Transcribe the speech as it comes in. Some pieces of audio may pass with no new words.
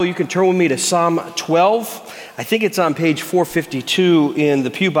You can turn with me to Psalm 12. I think it's on page 452 in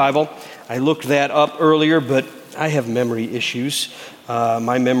the Pew Bible. I looked that up earlier, but I have memory issues.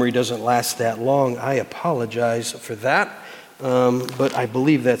 My memory doesn't last that long. I apologize for that, but I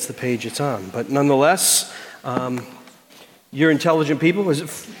believe that's the page it's on. But nonetheless, you're intelligent people.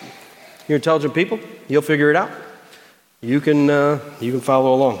 You're intelligent people? You'll figure it out. You can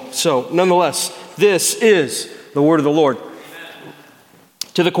follow along. So, nonetheless, this is the word of the Lord.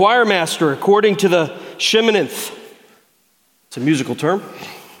 To the choir master, according to the Sheminith, it's a musical term,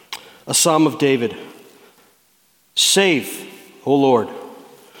 a psalm of David. Save, O Lord,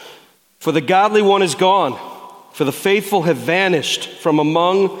 for the godly one is gone, for the faithful have vanished from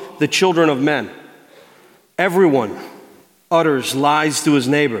among the children of men. Everyone utters lies to his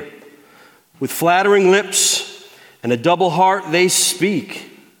neighbor. With flattering lips and a double heart they speak.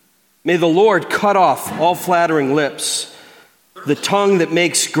 May the Lord cut off all flattering lips, the tongue that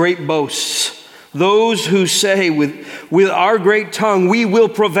makes great boasts. Those who say, with our great tongue we will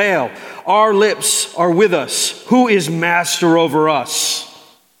prevail. Our lips are with us. Who is master over us?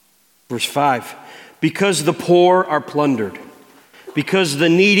 Verse 5, because the poor are plundered, because the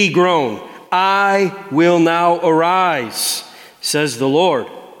needy groan, I will now arise, says the Lord.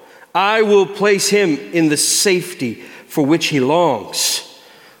 I will place him in the safety for which he longs.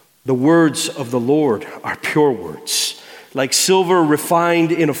 The words of the Lord are pure words, like silver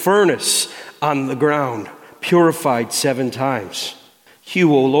refined in a furnace on the ground, purified 7 times.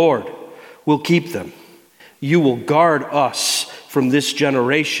 You, O Lord, will keep them. You will guard us from this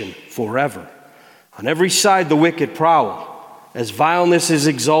generation forever. On every side the wicked prowl, as vileness is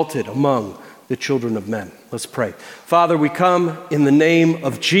exalted among the children of men. Let's pray. Father, we come in the name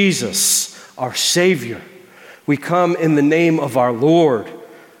of Jesus, our Savior. We come in the name of our Lord.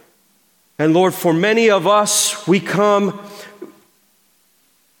 And Lord, for many of us, we come,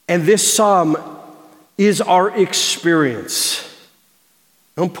 and this psalm is our experience.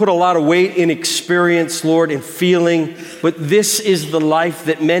 Don't put a lot of weight in experience, Lord, in feeling, but this is the life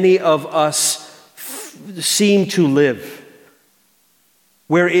that many of us seem to live,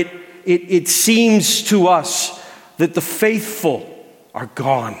 where it seems to us that the faithful are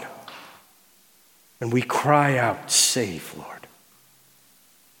gone, and we cry out, save, Lord.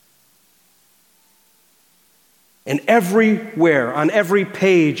 And everywhere, on every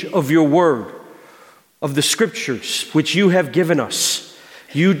page of your word, of the scriptures which you have given us,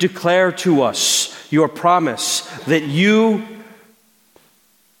 you declare to us your promise that you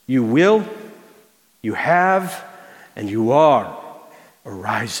will, you have, and you are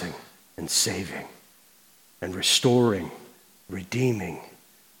arising and saving and restoring, redeeming,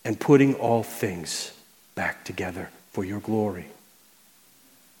 and putting all things back together for your glory.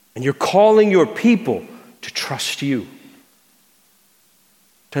 And you're calling your people to trust you,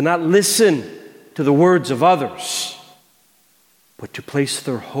 to not listen to the words of others, but to place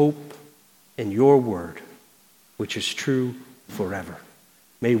their hope in your word, which is true forever.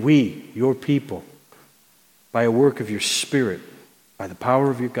 May we, your people, by a work of your Spirit, by the power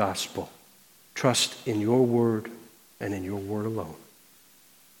of your gospel, trust in your word and in your word alone.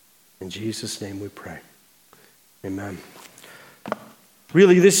 In Jesus' name we pray. Amen.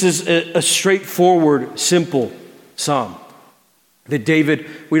 Really, this is a straightforward, simple psalm that David,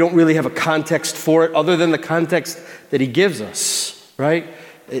 we don't really have a context for it other than the context that he gives us, right?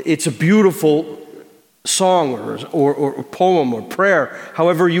 It's a beautiful song or poem or prayer,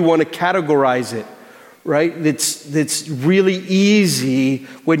 however you want to categorize it, right? That's really easy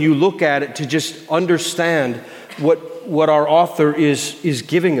when you look at it to just understand what our author is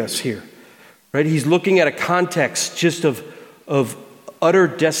giving us here, right? He's looking at a context just of utter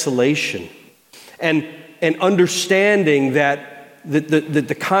desolation, and understanding that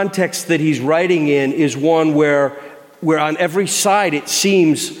the context that he's writing in is one where on every side it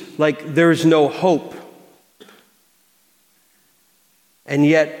seems like there's no hope. And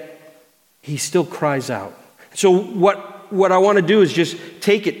yet he still cries out. So what I want to do is just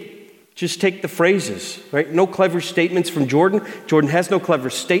take the phrases, right? No clever statements from Jordan. Jordan has no clever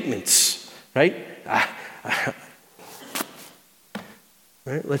statements, right?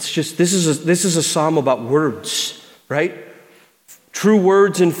 Right? This is a psalm about words, right? True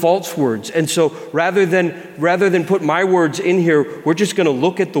words and false words. And so rather than put my words in here, we're just going to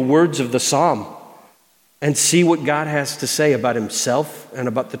look at the words of the psalm and see what God has to say about himself and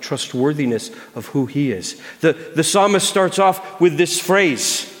about the trustworthiness of who he is. The psalmist starts off with this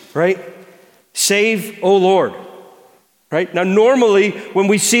phrase, right? Save, O Lord. Right? Now, normally, when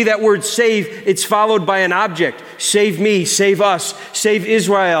we see that word save, it's followed by an object. Save me, save us, save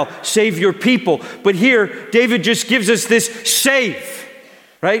Israel, save your people. But here, David just gives us this save.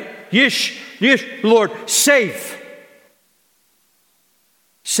 right? Yish, Lord, save.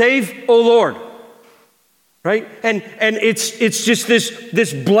 Save, O Lord. Right? And it's just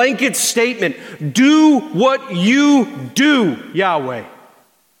this blanket statement. Do what you do, Yahweh.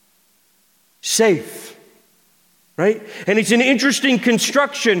 Save. Right? And it's an interesting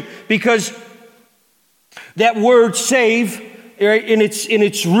construction because that word save, right, in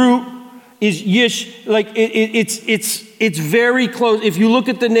its root is yish, like it's very close. If you look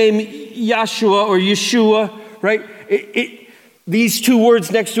at the name Yahshua or Yeshua, right? These two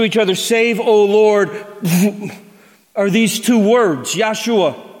words next to each other, save, O Lord, are these two words,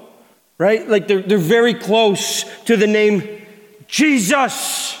 Yahshua, right? Like they're very close to the name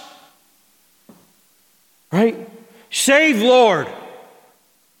Jesus, right? Save, Lord.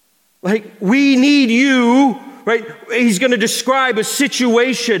 Like we need you, right? He's going to describe a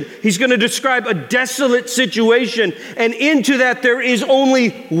situation. He's going to describe a desolate situation. And into that there is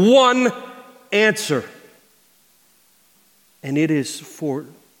only one answer. And it is for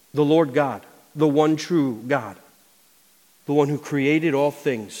the Lord God, the one true God, the one who created all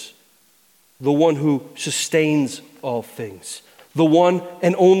things, the one who sustains all things, the one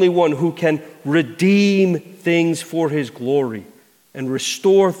and only one who can redeem things for his glory and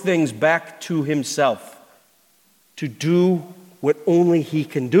restore things back to himself, to do what only he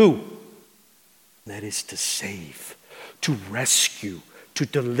can do. And that is to save, to rescue, to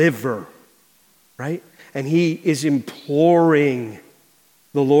deliver, right? And he is imploring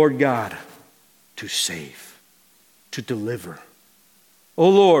the Lord God to save, to deliver. Oh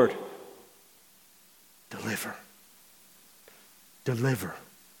Lord, deliver. Deliver.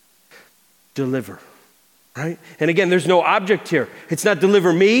 Deliver. Right? And again, there's no object here. It's not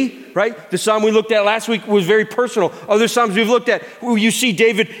deliver me, right? The psalm we looked at last week was very personal. Other psalms we've looked at, where you see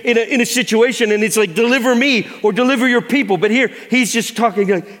David in a situation and it's like, deliver me or deliver your people. But here, he's just talking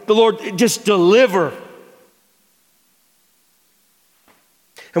like, the Lord, just deliver.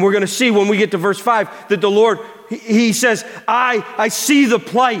 And we're going to see when we get to verse 5 that the Lord, he says, I see the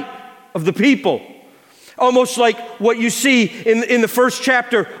plight of the people. Almost like what you see in the first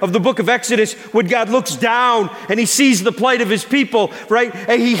chapter of the book of Exodus, when God looks down and he sees the plight of his people, right?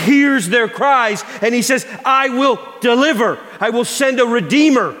 And he hears their cries and he says, I will deliver. I will send a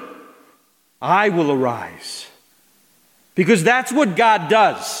redeemer. I will arise. Because that's what God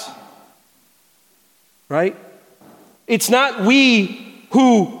does. Right? It's not we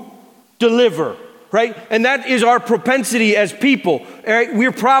who deliver, right? And that is our propensity as people. Right?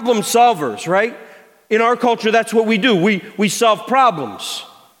 We're problem solvers, right? In our culture, that's what we do. We solve problems.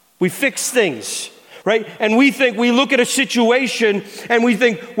 We fix things, right? And we look at a situation and we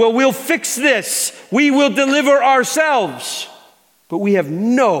think, well, we'll fix this. We will deliver ourselves. But we have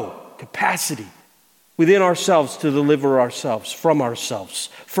no capacity within ourselves to deliver ourselves, from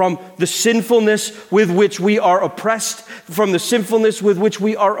the sinfulness with which we are oppressed, from the sinfulness with which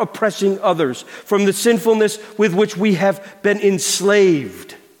we are oppressing others, from the sinfulness with which we have been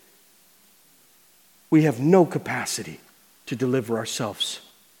enslaved. We have no capacity to deliver ourselves,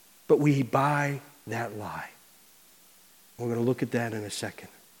 but we buy that lie. We're going to look at that in a second.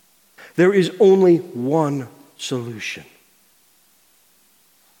 There is only one solution,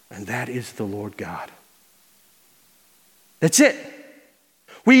 and that is the Lord God. That's it.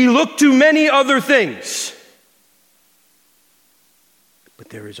 We look to many other things, but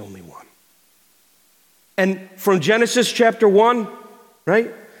there is only one. And from Genesis chapter 1,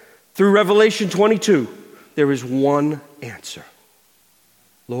 right, through Revelation 22, there is one answer.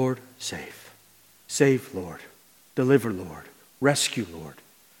 Lord, save. Save, Lord. Deliver, Lord. Rescue, Lord.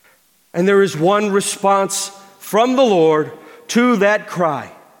 And there is one response from the Lord to that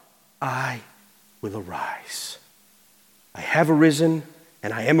cry. I will arise. I have arisen,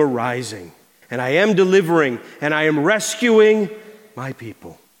 and I am arising, and I am delivering, and I am rescuing my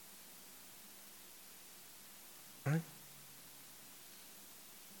people. Right?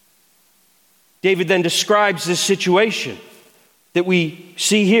 David then describes this situation that we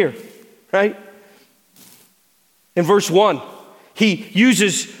see here, right? In verse 1, he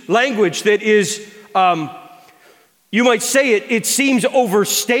uses language that is, you might say it seems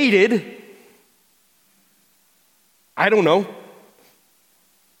overstated. I don't know.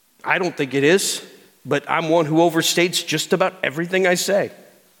 I don't think it is, but I'm one who overstates just about everything I say.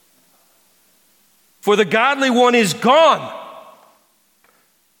 For the godly one is gone.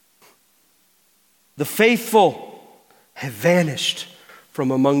 The faithful have vanished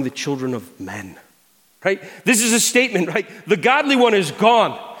from among the children of men. Right? This is a statement, right? The godly one is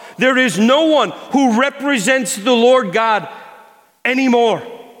gone. There is no one who represents the Lord God anymore.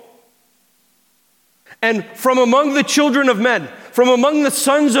 And from among the children of men, from among the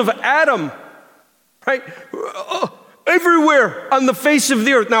sons of Adam, right? Everywhere on the face of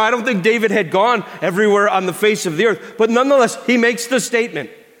the earth. Now, I don't think David had gone everywhere on the face of the earth, but nonetheless, he makes the statement.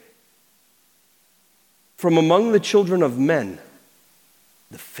 From among the children of men,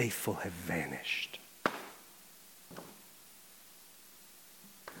 the faithful have vanished.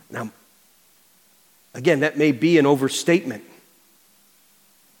 Now, again, that may be an overstatement,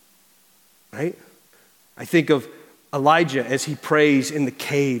 right? I think of Elijah as he prays in the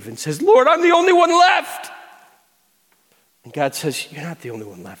cave and says, Lord, I'm the only one left. And God says, you're not the only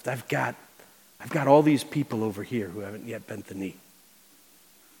one left. I've got all these people over here who haven't yet bent the knee.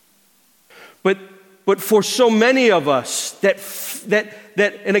 But for so many of us that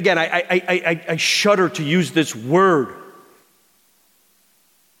and again, I shudder to use this word,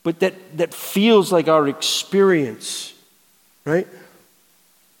 but that feels like our experience, right?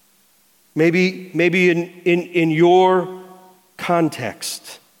 Maybe in your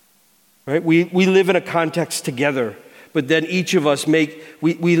context, right? We live in a context together, but then each of us we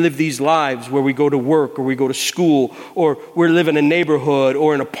live these lives where we go to work or we go to school or we live in a neighborhood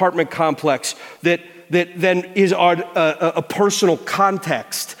or an apartment complex that then is a personal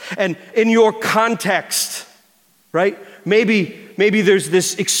context. And in your context, right? Maybe there's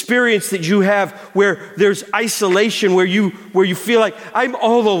this experience that you have where there's isolation, where you feel like I'm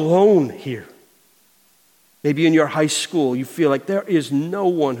all alone here. Maybe in your high school you feel like there is no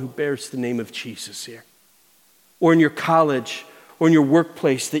one who bears the name of Jesus here. Or in your college or in your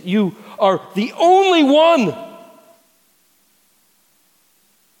workplace that you are the only one.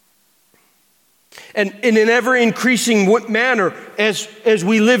 And in an ever increasing manner as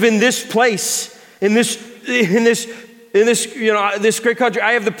we live in this place, in this this great country,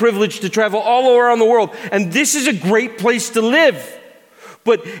 I have the privilege to travel all around the world, and this is a great place to live.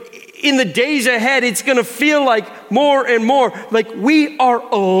 But in the days ahead, it's going to feel like more and more like we are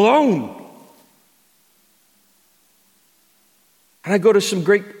alone. And I go to some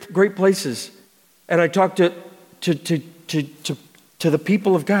great places, and I talk to the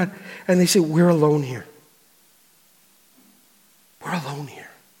people of God, and they say, we're alone here. We're alone here.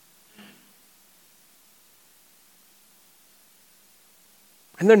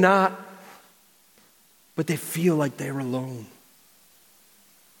 And they're not, but they feel like they're alone.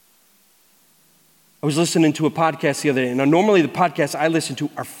 I was listening to a podcast the other day, and normally the podcasts I listen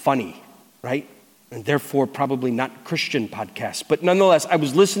to are funny, right? And therefore probably not Christian podcasts. But nonetheless, I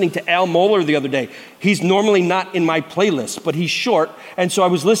was listening to Al Mohler the other day. He's normally not in my playlist, but he's short. And so I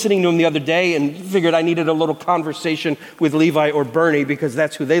was listening to him the other day and figured I needed a little conversation with Levi or Bernie because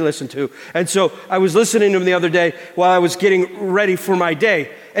that's who they listen to. And so I was listening to him the other day while I was getting ready for my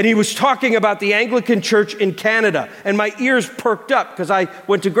day. And he was talking about the Anglican Church in Canada. And my ears perked up because I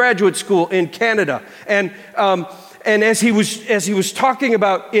went to graduate school in Canada. And as he was talking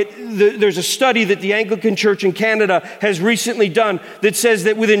about it, there's a study that the Anglican Church in Canada has recently done that says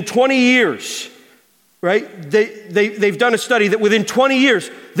that within 20 years, right? They've done a study that within 20 years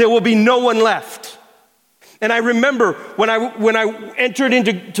there will be no one left. And I remember when I entered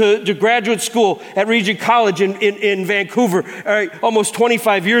into graduate school at Regent College in Vancouver, almost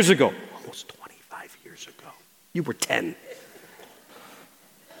 25 years ago. Almost 25 years ago. You were 10.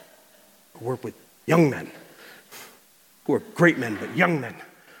 I work with young men who are great men, but young men,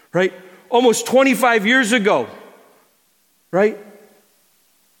 right? Almost 25 years ago, right?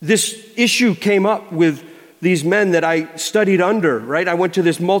 This issue came up with these men that I studied under, right? I went to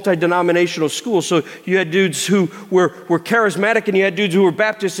this multi-denominational school, so you had dudes who were charismatic, and you had dudes who were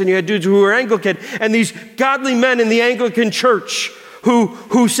Baptist, and you had dudes who were Anglican, and these godly men in the Anglican church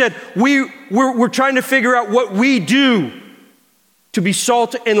who said, we're trying to figure out what we do to be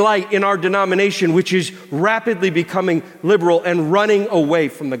salt and light in our denomination, which is rapidly becoming liberal and running away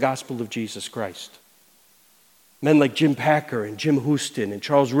from the gospel of Jesus Christ. Men like Jim Packer and Jim Houston and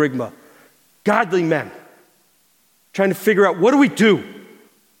Charles Rigma, godly men, trying to figure out what do we do?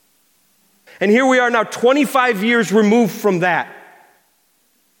 And here we are now 25 years removed from that.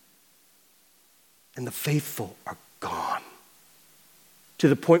 And the faithful are gone. To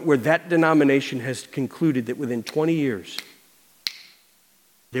the point where that denomination has concluded that within 20 years,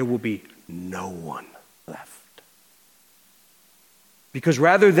 there will be no one left. Because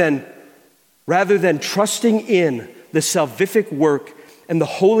rather than trusting in the salvific work and the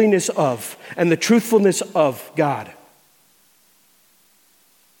holiness of and the truthfulness of God,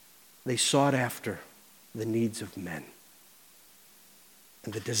 they sought after the needs of men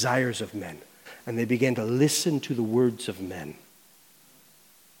and the desires of men, and they began to listen to the words of men.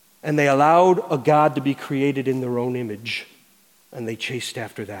 And they allowed a God to be created in their own image. And they chased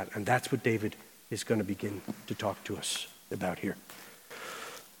after that. And that's what David is going to begin to talk to us about here.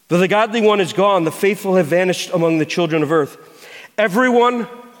 Though the godly one is gone, the faithful have vanished among the children of earth. Everyone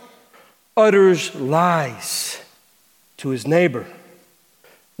utters lies to his neighbor.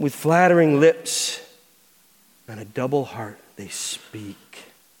 With flattering lips and a double heart they speak.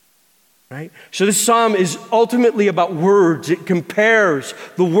 Right? So this psalm is ultimately about words. It compares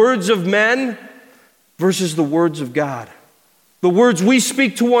the words of men versus the words of God. The words we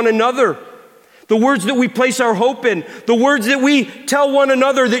speak to one another. The words that we place our hope in. The words that we tell one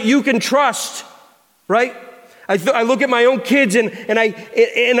another that you can trust. Right? I look at my own kids and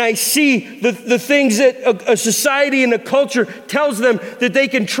I see the things that a society and a culture tells them that they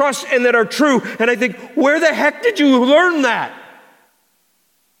can trust and that are true. And I think, where the heck did you learn that?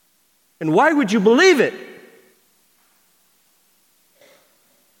 And why would you believe it?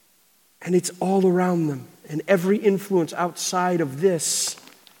 And it's all around them. And every influence outside of this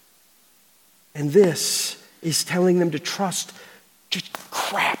and this is telling them to trust just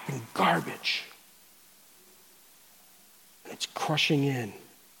crap and garbage. It's crushing in.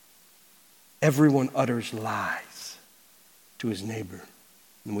 Everyone utters lies to his neighbor.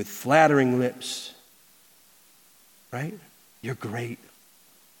 And with flattering lips, right? You're great.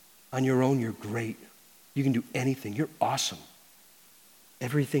 On your own, you're great. You can do anything. You're awesome.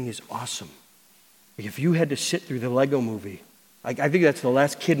 Everything is awesome. If you had to sit through the Lego movie, I think that's the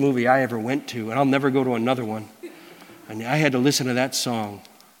last kid movie I ever went to, and I'll never go to another one. And I had to listen to that song.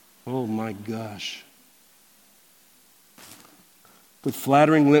 Oh my gosh. With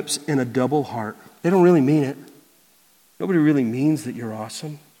flattering lips and a double heart. They don't really mean it. Nobody really means that you're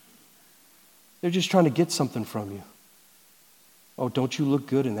awesome. They're just trying to get something from you. Oh, don't you look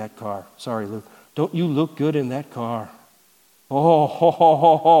good in that car? Sorry, Luke. Don't you look good in that car? Oh, ho, ho,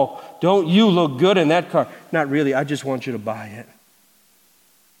 ho, ho. Don't you look good in that car? Not really. I just want you to buy it.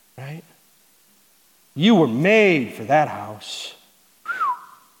 Right? You were made for that house. Whew.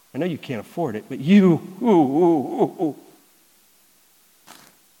 I know you can't afford it, but you, ooh.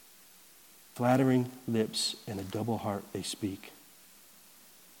 Flattering lips and a double heart they speak.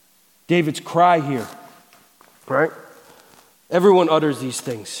 David's cry here, right? Everyone utters these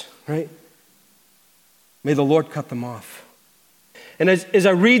things, right? May the Lord cut them off. And as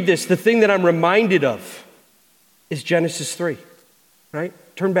I read this, the thing that I'm reminded of is Genesis 3, right?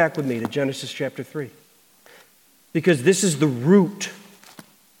 Turn back with me to Genesis chapter 3. Because this is the root.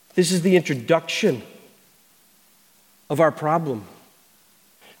 This is the introduction of our problem.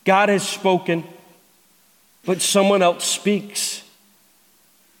 God has spoken, but someone else speaks.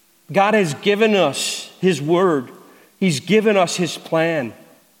 God has given us His word. He's given us His plan,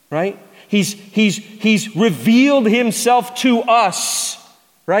 right? He's revealed Himself to us,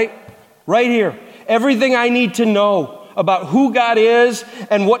 right? Right here. Everything I need to know about who God is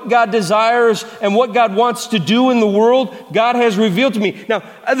and what God desires and what God wants to do in the world, God has revealed to me. Now,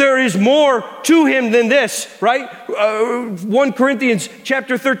 there is more to Him than this, right? 1 Corinthians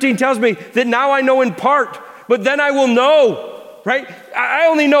chapter 13 tells me that now I know in part, but then I will know, right?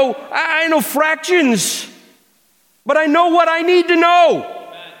 I know fractions, but I know what I need to know.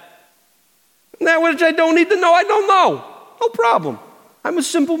 And that which I don't need to know, I don't know. No problem. I'm a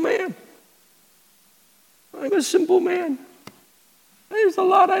simple man. I'm a simple man. There's a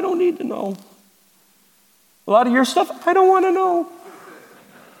lot I don't need to know. A lot of your stuff, I don't want to know.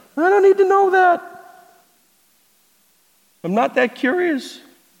 I don't need to know that. I'm not that curious.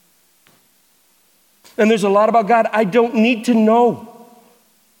 And there's a lot about God I don't need to know.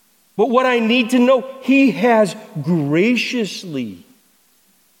 But what I need to know, He has graciously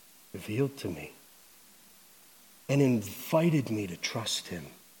revealed to me and invited me to trust Him.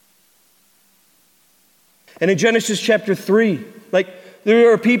 And in Genesis chapter 3,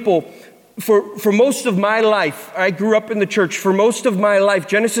 there are people, for most of my life, I grew up in the church, for most of my life,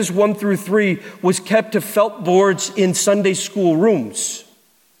 Genesis 1 through 3 was kept to felt boards in Sunday school rooms.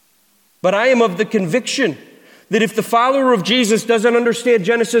 But I am of the conviction that if the follower of Jesus doesn't understand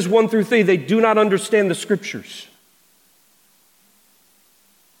Genesis 1 through 3, they do not understand the Scriptures.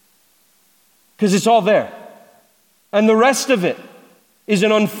 Because it's all there. And the rest of it is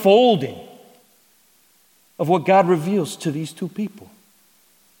an unfolding of what God reveals to these two people.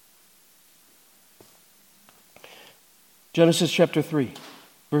 Genesis chapter 3,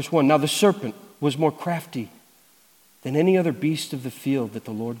 verse 1. Now the serpent was more crafty than any other beast of the field that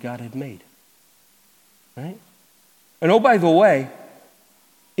the Lord God had made. Right? And oh, by the way,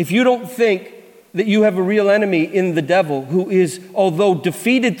 if you don't think that you have a real enemy in the devil who is, although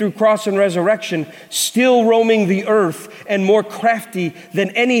defeated through cross and resurrection, still roaming the earth and more crafty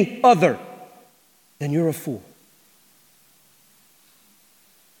than any other, then you're a fool.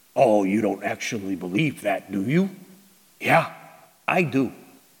 Oh, you don't actually believe that, do you? Yeah, I do.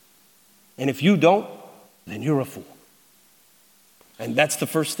 And if you don't, then you're a fool. And that's the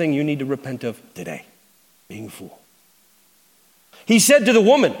first thing you need to repent of today, being a fool. He said to the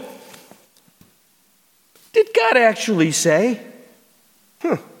woman, did God actually say?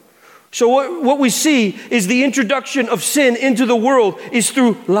 So what we see is the introduction of sin into the world is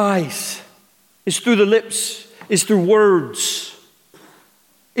through lies, is through the lips, is through words,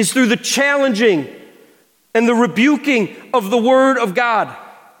 is through the challenging and the rebuking of the Word of God.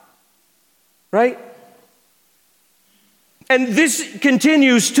 Right? And this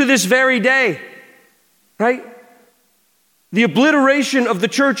continues to this very day. Right? The obliteration of the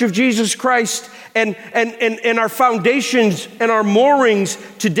Church of Jesus Christ and our foundations and our moorings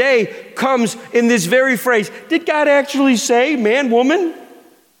today comes in this very phrase. Did God actually say, man, woman?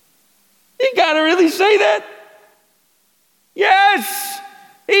 Did God really say that? Yes,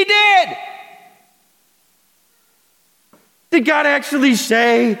 He did. Did God actually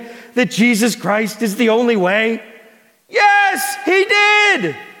say that Jesus Christ is the only way? Yes, He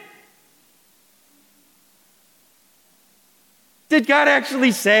did. Did God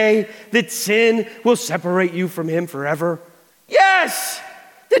actually say that sin will separate you from Him forever? Yes.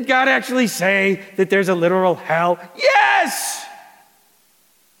 Did God actually say that there's a literal hell? Yes.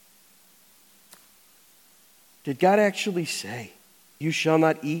 Did God actually say, you shall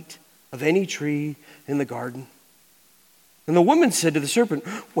not eat of any tree in the garden? And the woman said to the serpent,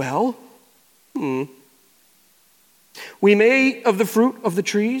 well, we may eat of the fruit of the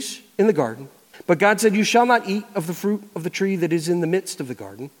trees in the garden. But God said, you shall not eat of the fruit of the tree that is in the midst of the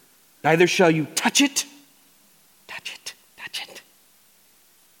garden. Neither shall you touch it,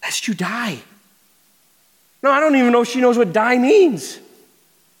 lest you die. No, I don't even know if she knows what die means.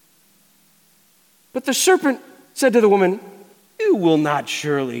 But the serpent said to the woman, you will not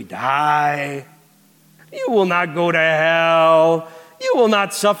surely die. You will not go to hell. You will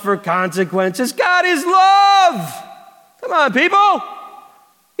not suffer consequences. God is love. Come on, people.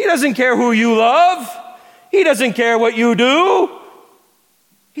 He doesn't care who you love. He doesn't care what you do.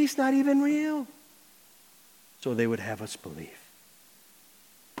 He's not even real. So they would have us believe.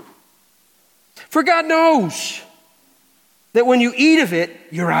 For God knows that when you eat of it,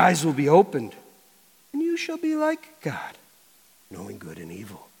 your eyes will be opened, and you shall be like God, knowing good and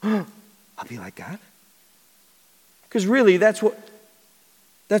evil. I'll be like God? Because really, that's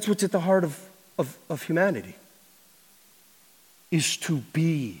what's at the heart of humanity. Is to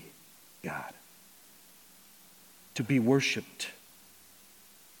be God, to be worshiped,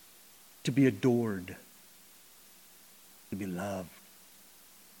 to be adored, to be loved.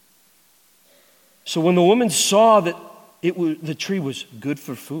 So when the woman saw that the tree was good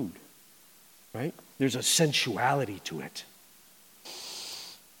for food, right? There's a sensuality to it.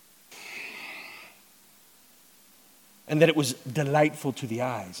 And that it was delightful to the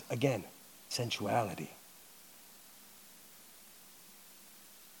eyes. Again, sensuality.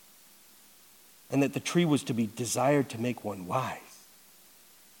 And that the tree was to be desired to make one wise.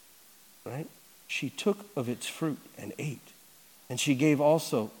 Right? She took of its fruit and ate. And she gave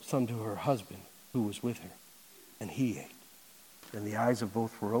also some to her husband who was with her. And he ate. And the eyes of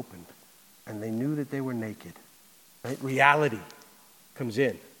both were opened. And they knew that they were naked. Right? Reality comes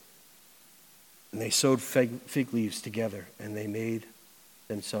in. And they sewed fig leaves together. And they made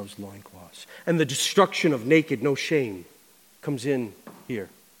themselves loincloths. And the destruction of naked, no shame, comes in here.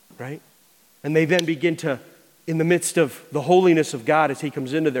 Right? And they then begin to, in the midst of the holiness of God as He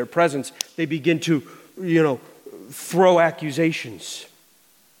comes into their presence, they begin to, throw accusations.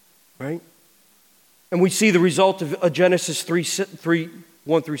 Right? And we see the result of a Genesis 3,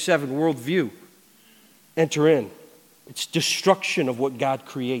 1 through 7 worldview enter in. It's destruction of what God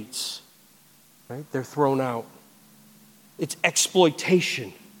creates. Right? They're thrown out. It's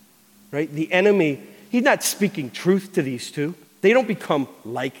exploitation. Right? The enemy, he's not speaking truth to these two. They don't become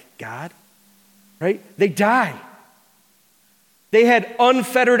like God. Right? They die. They had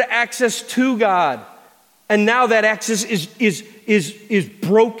unfettered access to God. And now that access is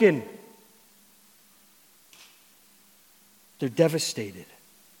broken. They're devastated.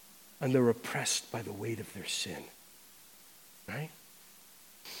 And they're oppressed by the weight of their sin. Right?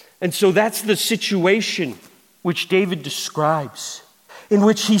 And so that's the situation which David describes, in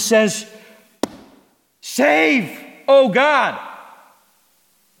which he says, save, oh God.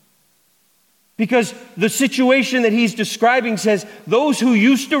 Because the situation that he's describing says, those who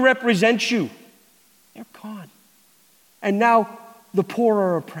used to represent you, they're gone. And now the poor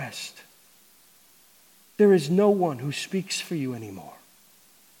are oppressed. There is no one who speaks for you anymore.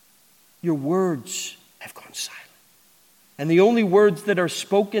 Your words have gone silent. And the only words that are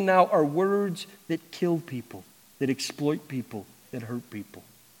spoken now are words that kill people, that exploit people, that hurt people.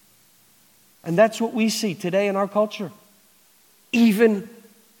 And that's what we see today in our culture. Even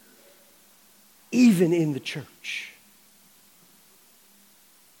in the church.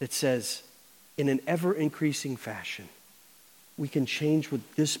 It says, in an ever-increasing fashion, we can change what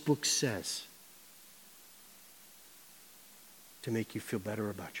this book says to make you feel better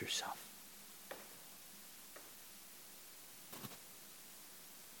about yourself.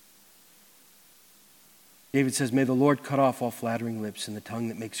 David says, may the Lord cut off all flattering lips and the tongue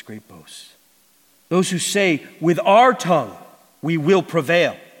that makes great boasts. Those who say, with our tongue we will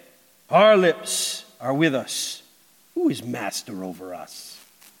prevail. Our lips are with us. Who is master over us?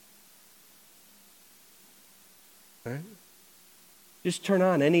 Right? Just turn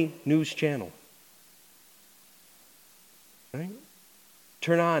on any news channel. Right?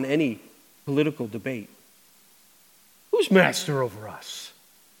 Turn on any political debate. Who's master over us?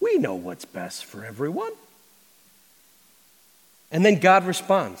 We know what's best for everyone. And then God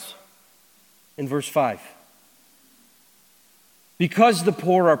responds in verse 5. Because the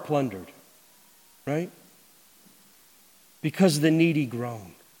poor are plundered, right? Because the needy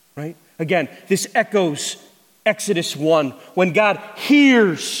groan, right? Again, this echoes Exodus 1, when God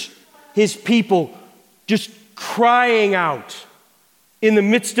hears his people just crying out in the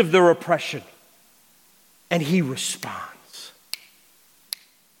midst of their oppression, and he responds.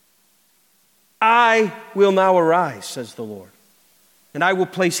 I will now arise, says the Lord, and I will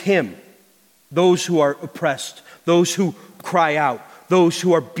place him, those who are oppressed, those who cry out, those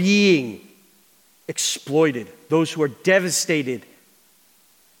who are being exploited, those who are devastated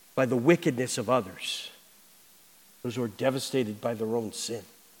by the wickedness of others, those who are devastated by their own sin.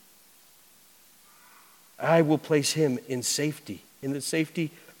 I will place him in safety, in the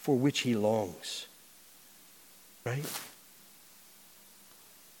safety for which he longs. Right?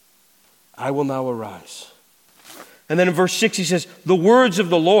 I will now arise. And then in verse 6 he says, the words of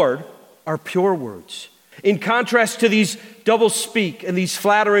the Lord are pure words. In contrast to these double speak and these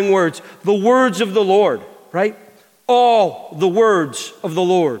flattering words, the words of the Lord, right? All the words of the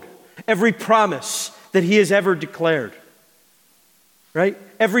Lord, every promise that he has ever declared, right?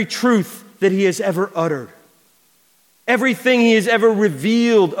 Every truth that he has ever uttered, everything he has ever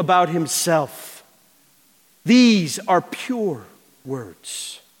revealed about himself. These are pure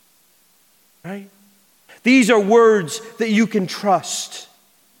words, right? These are words that you can trust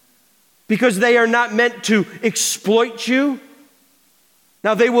because they are not meant to exploit you.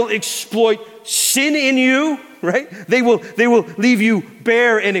 Now, they will exploit sin in you, right? They will leave you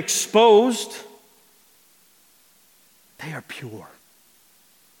bare and exposed. They are pure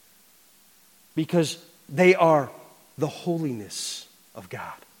because they are the holiness of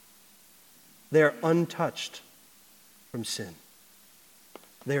God. They are untouched from sin.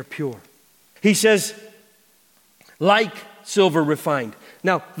 They are pure. He says, like silver refined.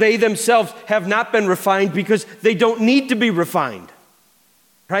 Now, they themselves have not been refined because they don't need to be refined.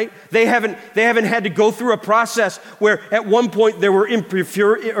 Right? They haven't had to go through a process where at one point there were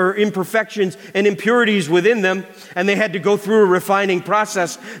imperfections and impurities within them, and they had to go through a refining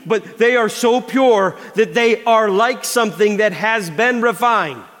process. But they are so pure that they are like something that has been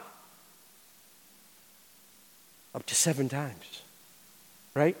refined. Up to 7 times.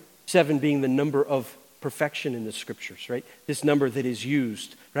 Right? 7 being the number of perfection in the scriptures, right? This number that is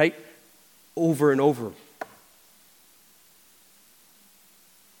used, right? Over and over.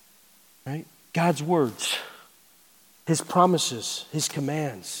 Right? God's words, his promises, his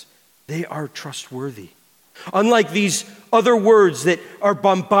commands, they are trustworthy. Unlike these other words that are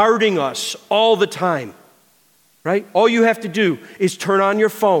bombarding us all the time, right? All you have to do is turn on your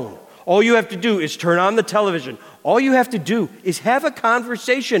phone. All you have to do is turn on the television. All you have to do is have a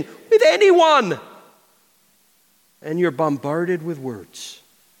conversation with anyone. And you're bombarded with words.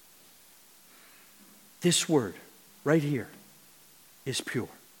 This word right here is pure.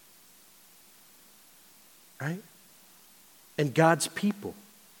 Right? And God's people,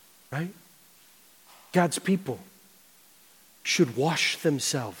 right? God's people should wash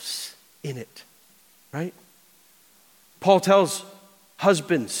themselves in it, right? Paul tells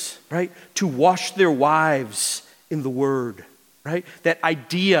husbands, right, to wash their wives in the word, right? That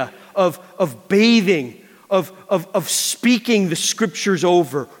idea of bathing, of speaking the scriptures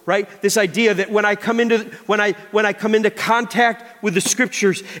over, right? This idea that when I come into contact with the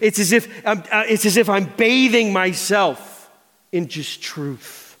scriptures, it's as if I'm bathing myself in just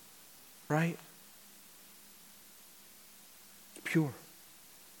truth, right? Pure.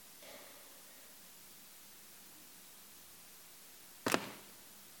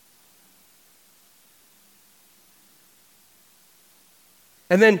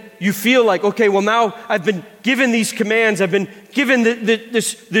 And then you feel like, okay, well now I've been given these commands. I've been given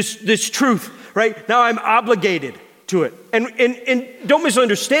this truth, right? Now I'm obligated to it. And don't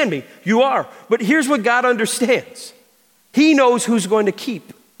misunderstand me. You are. But here's what God understands. He knows who's going to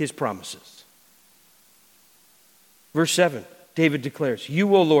keep his promises. Verse 7, David declares,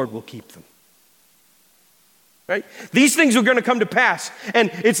 you, O Lord, will keep them. Right? These things are going to come to pass. And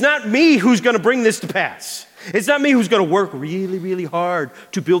it's not me who's going to bring this to pass. It's not me who's going to work really, really hard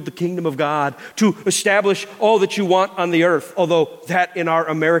to build the kingdom of God, to establish all that you want on the earth, although that in our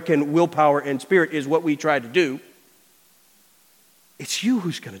American willpower and spirit is what we try to do. It's you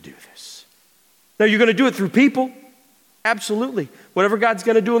who's going to do this. Now, you're going to do it through people. Absolutely. Whatever God's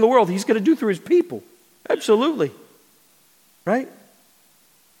going to do in the world, he's going to do through his people. Absolutely. Right?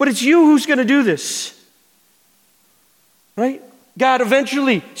 But it's you who's going to do this. Right? God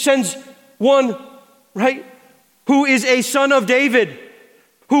eventually sends one, right, who is a son of David,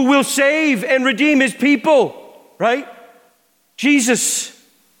 who will save and redeem his people, right? Jesus,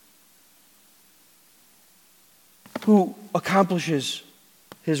 who accomplishes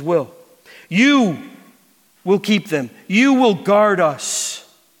his will. You will keep them. You will guard us,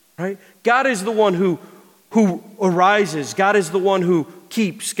 right? God is the one who arises. God is the one who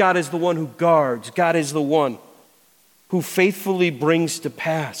keeps. God is the one who guards. God is the one who faithfully brings to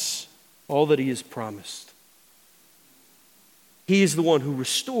pass all that he has promised. He is the one who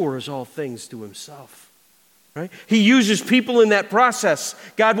restores all things to himself. Right? He uses people in that process.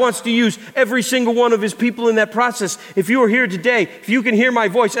 God wants to use every single one of his people in that process. If you are here today, if you can hear my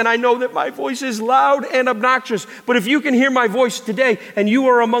voice, and I know that my voice is loud and obnoxious, but if you can hear my voice today and you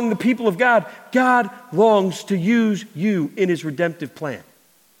are among the people of God, God longs to use you in his redemptive plan.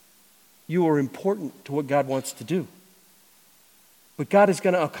 You are important to what God wants to do. But God is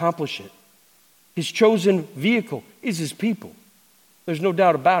going to accomplish it. His chosen vehicle is his people. There's no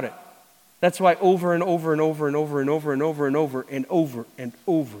doubt about it. That's why over and over and over and over and over and over and over and over and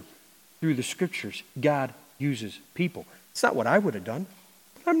over through the scriptures, God uses people. It's not what I would have done,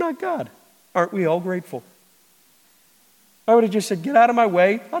 but I'm not God. Aren't we all grateful? I would have just said, get out of my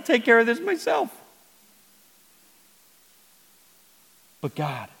way. I'll take care of this myself. But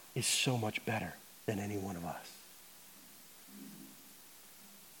God is so much better than any one of us.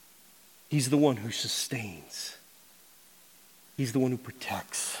 He's the one who sustains. He's the one who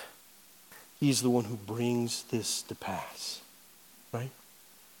protects. He's the one who brings this to pass. Right?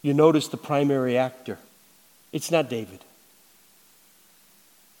 You notice the primary actor. It's not David.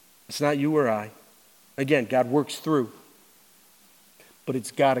 It's not you or I. Again, God works through. But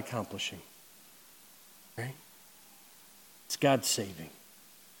it's God accomplishing. Right? It's God saving.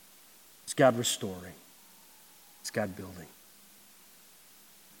 It's God restoring. It's God building.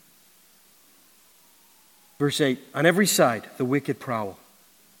 Verse 8, on every side, the wicked prowl.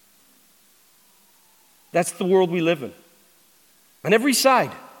 That's the world we live in. On every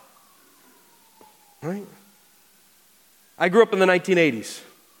side. Right? I grew up in the 1980s.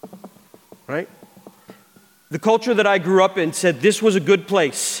 Right? The culture that I grew up in said this was a good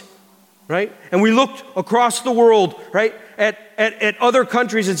place. Right? And we looked across the world, right, at other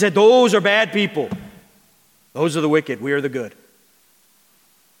countries and said, those are bad people. Those are the wicked. We are the good.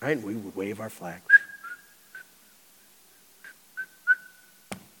 Right? And we would wave our flag.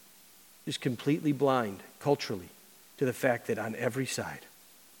 Just completely blind culturally to the fact that on every side,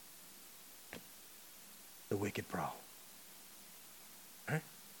 the wicked prowl. Right?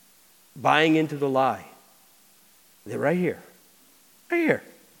 Buying into the lie. They're right here. The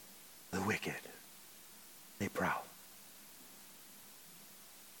wicked, they prowl.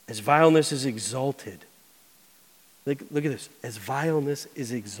 As vileness is exalted, look at this. As vileness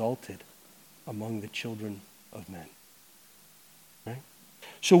is exalted among the children of men. Right?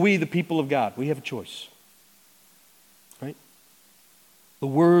 So we, the people of God, we have a choice. Right? The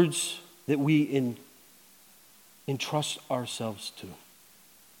words that we entrust ourselves to.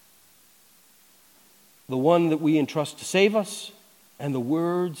 The one that we entrust to save us, and the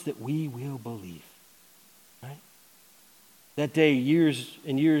words that we will believe. Right? That day, years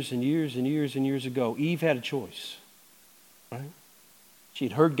and years and years and years and years ago, Eve had a choice. Right? She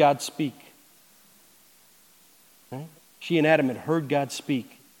had heard God speak. Right? She and Adam had heard God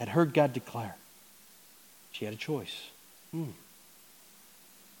speak, had heard God declare. She had a choice. And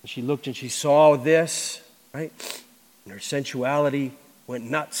she looked and she saw this, right? And her sensuality went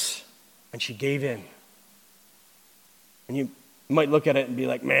nuts, and she gave in. And you might look at it and be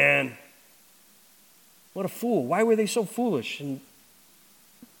like, man, what a fool. Why were they so foolish? And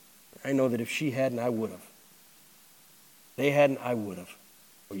I know that if she hadn't, I would have. They hadn't, I would have.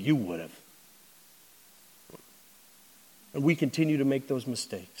 Or you would have. And we continue to make those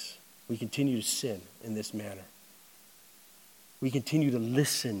mistakes. We continue to sin in this manner. We continue to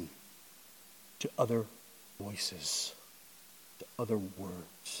listen to other voices, to other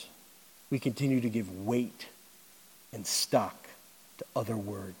words. We continue to give weight and stock to other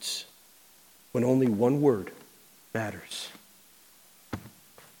words when only one word matters.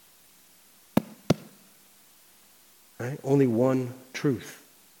 Right? Only one truth.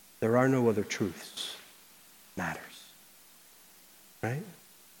 There are no other truths. Matters. Right?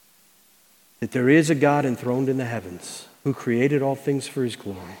 That there is a God enthroned in the heavens who created all things for his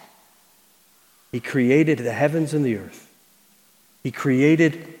glory. He created the heavens and the earth. He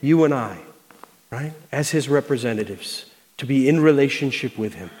created you and I, right, as his representatives to be in relationship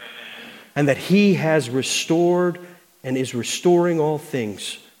with him. And that he has restored and is restoring all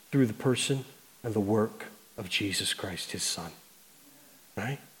things through the person and the work of Jesus Christ, his Son.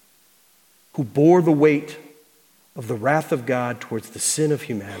 Right? Who bore the weight of the wrath of God towards the sin of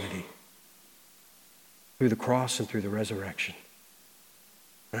humanity through the cross and through the resurrection.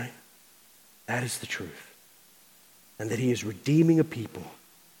 Right? That is the truth. And that he is redeeming a people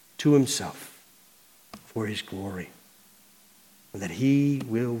to himself for his glory. And that he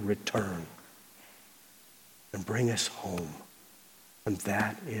will return and bring us home. And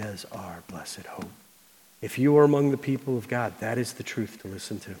that is our blessed hope. If you are among the people of God, that is the truth to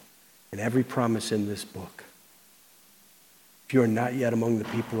listen to. And every promise in this book. If you are not yet among the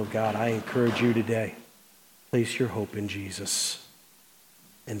people of God, I encourage you today, place your hope in Jesus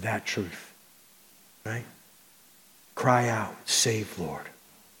and that truth. Right? Cry out, save Lord,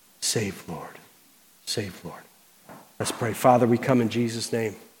 save Lord, save Lord. Let's pray. Father, we come in Jesus'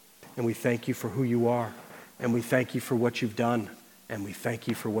 name, and we thank you for who you are, and we thank you for what you've done, and we thank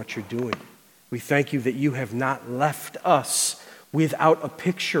you for what you're doing. We thank you that you have not left us without a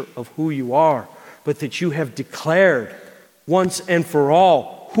picture of who you are, but that you have declared once and for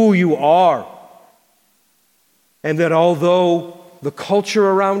all who you are. And that although the culture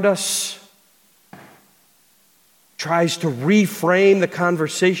around us tries to reframe the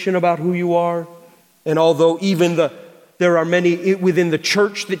conversation about who you are, and although even there are many within the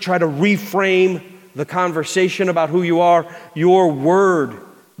church that try to reframe the conversation about who you are, your word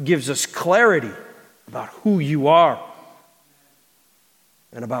gives us clarity about who you are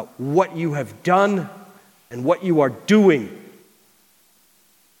and about what you have done and what you are doing.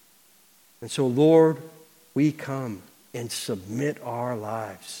 And so, Lord, we come and submit our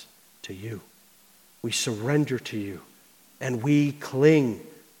lives to you. We surrender to you, and we cling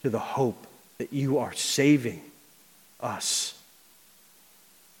to the hope that you are saving us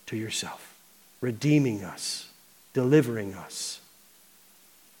to yourself, redeeming us, delivering us,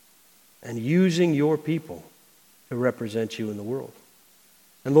 and using your people to represent you in the world.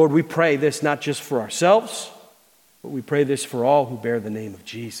 And Lord, we pray this not just for ourselves, but we pray this for all who bear the name of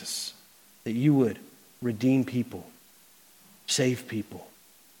Jesus, that you would redeem people, save people,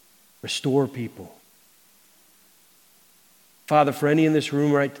 restore people. Father, for any in this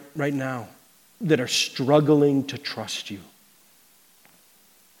room right now that are struggling to trust you,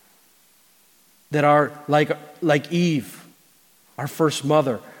 that are like Eve, our first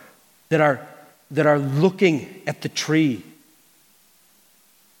mother, that are looking at the tree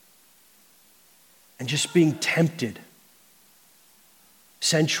and just being tempted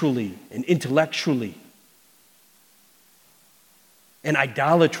sensually and intellectually and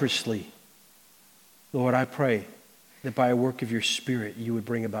idolatrously. Lord, I pray that by a work of your Spirit, you would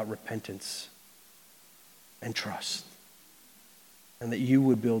bring about repentance and trust, and that you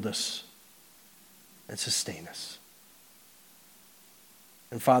would build us and sustain us.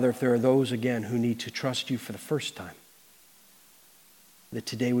 And Father, if there are those, again, who need to trust you for the first time, that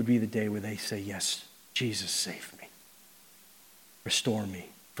today would be the day where they say, yes, Jesus, save me. Restore me.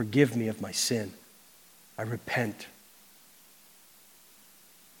 Forgive me of my sin. I repent.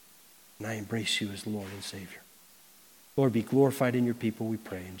 And I embrace you as Lord and Savior. Lord, be glorified in your people, we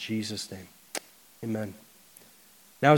pray. In Jesus' name, amen.